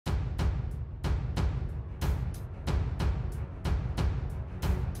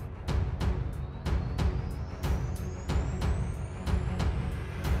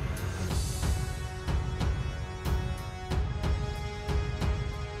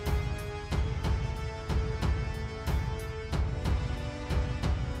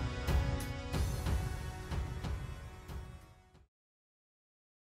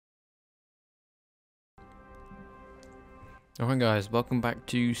Alright guys, welcome back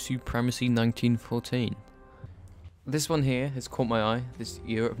to Supremacy 1914. This one here has caught my eye, this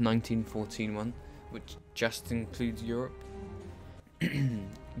Europe 1914 one, which just includes Europe.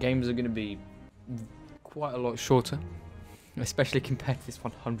 Games are going to be quite a lot shorter, especially compared to this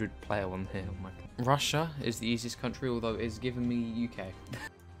 100 player one here. Oh my God. Russia is the easiest country, although it's given me UK.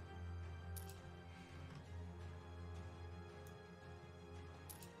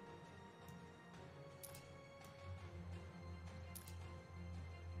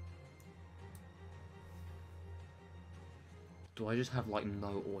 Do I just have like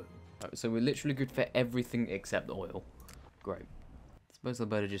no oil? Right, so we're literally good for everything except oil. Great. I suppose I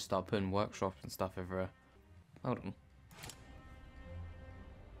better just start putting workshops and stuff everywhere. Hold on.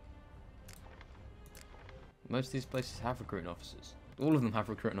 Most of these places have recruiting officers. All of them have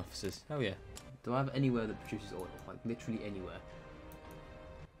recruiting officers. Hell yeah. Do I have anywhere that produces oil? Like literally anywhere?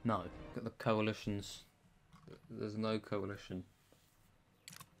 No. Got the coalitions. There's no coalition.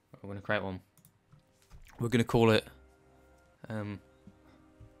 We're gonna create one. We're gonna call it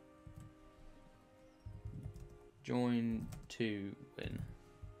join to win.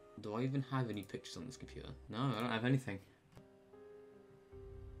 Do I even have any pictures on this computer? No, I don't have anything.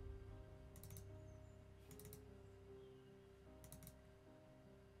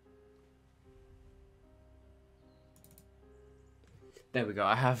 There we go.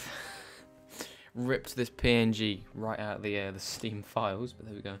 I have ripped this PNG right out of the Steam files, but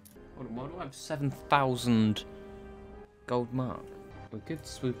there we go. Hold on, why do I have 7,000 gold mark? We could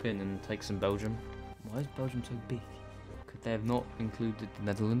swoop in and take some Belgium. Why is Belgium so big? Could they have not included the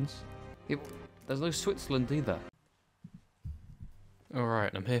Netherlands? There's no Switzerland either.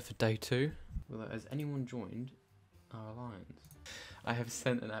 Alright, I'm here for day 2. Well, has anyone joined our alliance? I have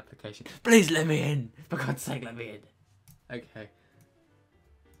sent an application. Please let me in! For God's sake, let me in! Okay.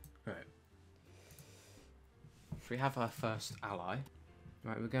 Right. We have our first ally.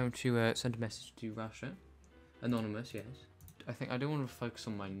 Right, we're going to send a message to Russia. Anonymous, yes. I do want to focus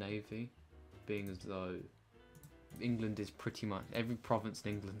on my navy, being as though England is pretty much every province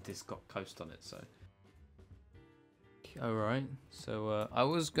in England has got coast on it. So, all right. So I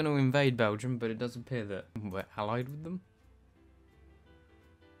was going to invade Belgium, but it does appear that we're allied with them.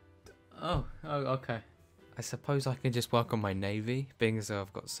 Oh, okay. I suppose I can just work on my navy, being as though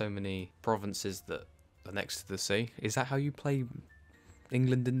I've got so many provinces that are next to the sea. Is that how you play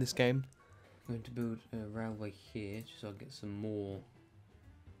England in this game? I'm going to build a railway here, just so I get some more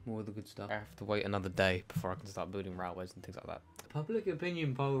of the good stuff. I have to wait another day before I can start building railways and things like that. A public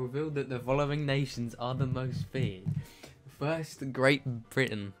opinion poll revealed that the following nations are the most feared. First, Great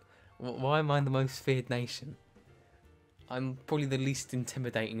Britain. Why am I the most feared nation? I'm probably the least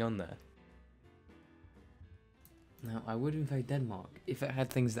intimidating on there. Now, I would invade Denmark if it had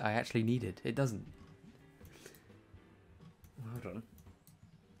things that I actually needed. It doesn't. Hold on.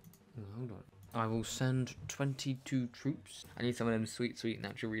 Hold on. I will send 22 troops. I need some of them sweet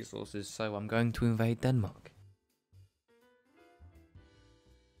natural resources, so I'm going to invade Denmark.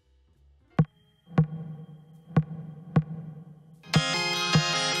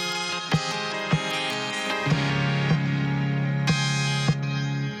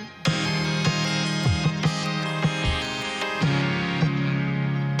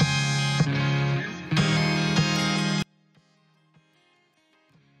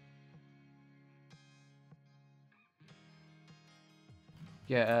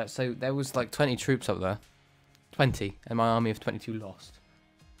 Yeah, so there was like 20 troops up there. 20, and my army of 22 lost.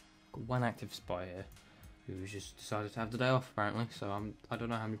 Got one active spy here, who just decided to have the day off apparently, so I don't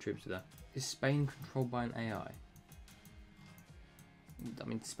know how many troops are there. Is Spain controlled by an AI? I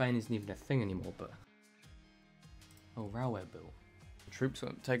mean, Spain isn't even a thing anymore, but... Oh, railway bill. Troops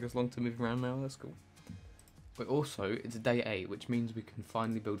won't take us long to move around now, that's cool. But also, it's day 8, which means we can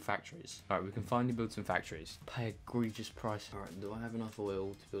finally build factories. Alright, we can finally build some factories. Pay egregious price. Alright, do I have enough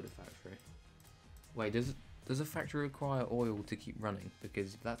oil to build a factory? Wait, does a factory require oil to keep running?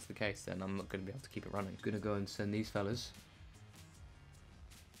 Because if that's the case, then I'm not going to be able to keep it running. I'm going to go and send these fellas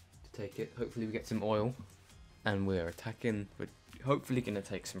to take it. Hopefully we get some oil. And we're attacking. We're hopefully going to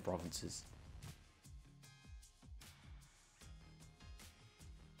take some provinces.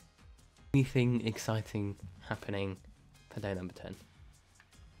 Anything exciting happening for day number 10?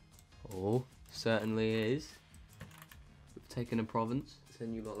 Oh, certainly is. We've taken a province.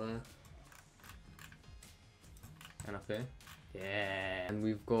 Send you lot there. And up here. Yeah. And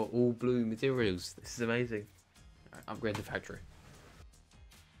we've got all blue materials. This is amazing. Right, upgrade the factory.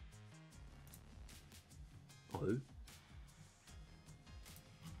 Oh.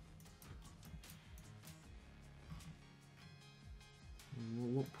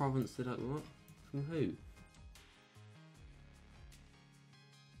 What province did I want? From who?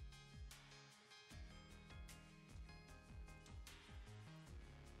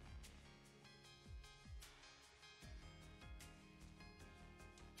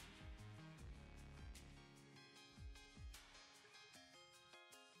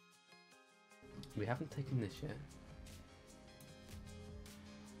 We haven't taken this yet.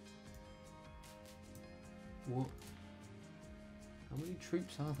 What? How many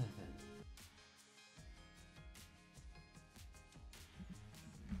troops are there then?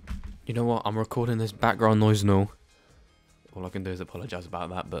 You know what? I'm recording this background noise and all I can do is apologise about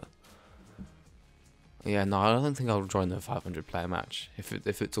that, but yeah, no, I don't think I'll join the 500 player match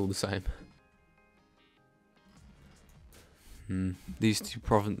if it's all the same. These two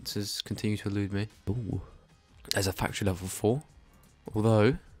provinces continue to elude me. Ooh. There's a factory level 4.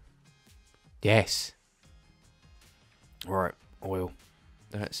 Although, yes. Alright, oil.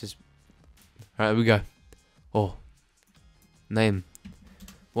 Let's just. Alright, here we go. Oh. Name.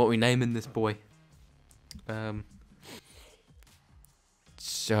 What are we naming this boy?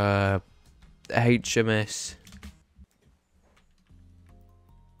 It's, HMS.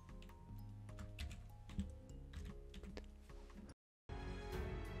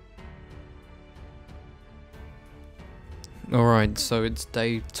 Alright, so it's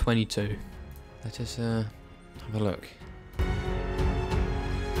day 22. Let us have a look.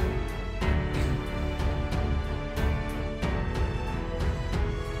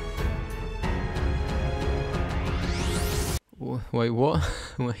 Wait, what?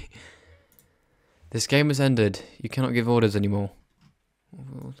 Wait. This game has ended. You cannot give orders anymore.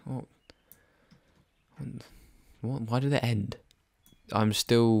 What? Why did it end? I'm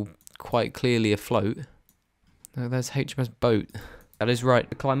still quite clearly afloat. No, there's HMS Boat. That is right.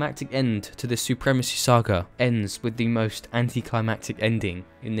 The climactic end to the Supremacy saga ends with the most anticlimactic ending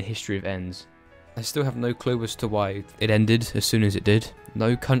in the history of ends. I still have no clue as to why it ended as soon as it did.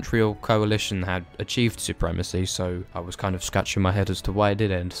 No country or coalition had achieved supremacy, so I was kind of scratching my head as to why it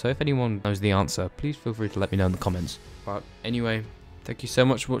did end. So if anyone knows the answer, please feel free to let me know in the comments. But anyway, thank you so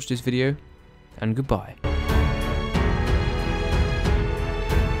much for watching this video, and goodbye.